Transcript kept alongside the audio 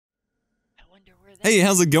Hey,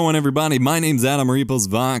 how's it going, everybody? My name's Adam, or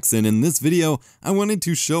EposVox, and in this video, I wanted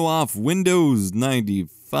to show off Windows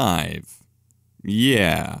 95.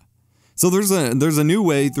 Yeah. So there's a new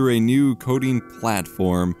way through a new coding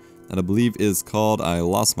platform that I believe is called, I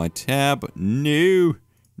lost my tab. No,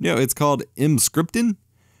 it's called Emscripten,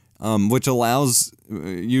 which allows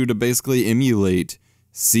you to basically emulate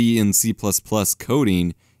C and C++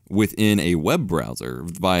 coding within a web browser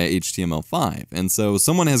via HTML5. And so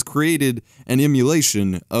someone has created an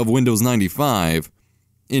emulation of Windows 95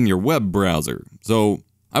 in your web browser. So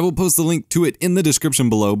I will post the link to it in the description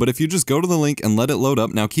below, but if you just go to the link and let it load up,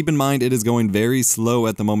 now keep in mind it is going very slow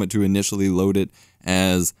at the moment to initially load it,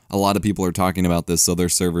 as a lot of people are talking about this, so their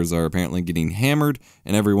servers are apparently getting hammered,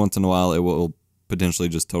 and every once in a while it will potentially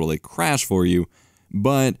just totally crash for you.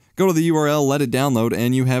 But go to the URL, let it download,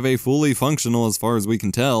 and you have a fully functional, as far as we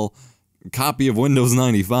can tell, copy of Windows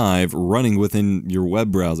 95 running within your web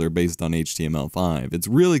browser based on HTML5. It's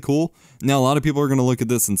really cool. Now, a lot of people are going to look at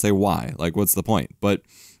this and say, why? Like, what's the point? But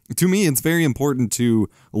to me, it's very important to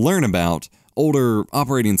learn about older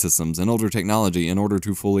operating systems and older technology in order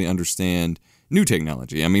to fully understand new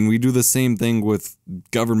technology. I mean, we do the same thing with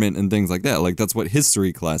government and things like that. Like, that's what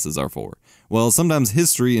history classes are for. Well, sometimes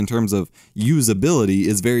history in terms of usability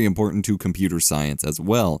is very important to computer science as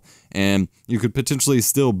well. And you could potentially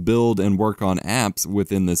still build and work on apps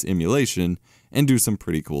within this emulation and do some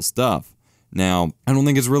pretty cool stuff. Now, I don't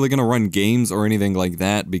think it's really going to run games or anything like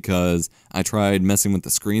that, because I tried messing with the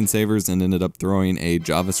screensavers and ended up throwing a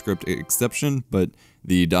JavaScript exception, but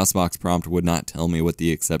the DOSBox prompt would not tell me what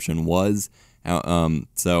the exception was.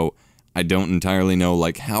 So I don't entirely know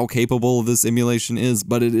like how capable this emulation is,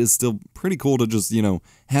 but it is still pretty cool to just,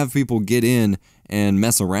 have people get in and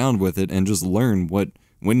mess around with it and just learn what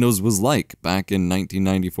Windows was like back in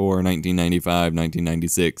 1994, 1995,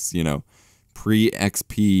 1996,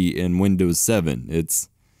 pre-XP and Windows 7. It's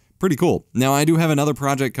pretty cool. Now, I do have another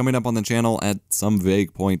project coming up on the channel at some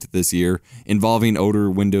vague point this year involving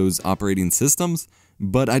older Windows operating systems,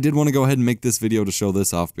 but I did want to go ahead and make this video to show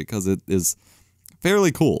this off because it is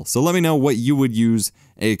fairly cool. So let me know what you would use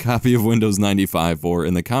a copy of Windows 95 for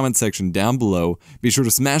in the comment section down below. Be sure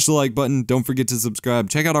to smash the like button. Don't forget to subscribe.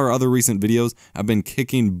 Check out our other recent videos. I've been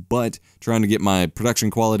kicking butt trying to get my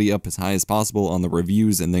production quality up as high as possible on the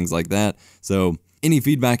reviews and things like that. So any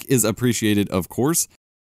feedback is appreciated, of course.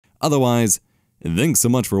 Otherwise, thanks so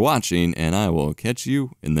much for watching, and I will catch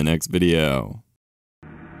you in the next video.